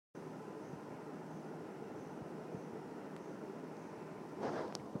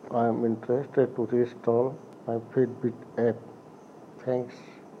I am interested to install my Fitbit app. Thanks.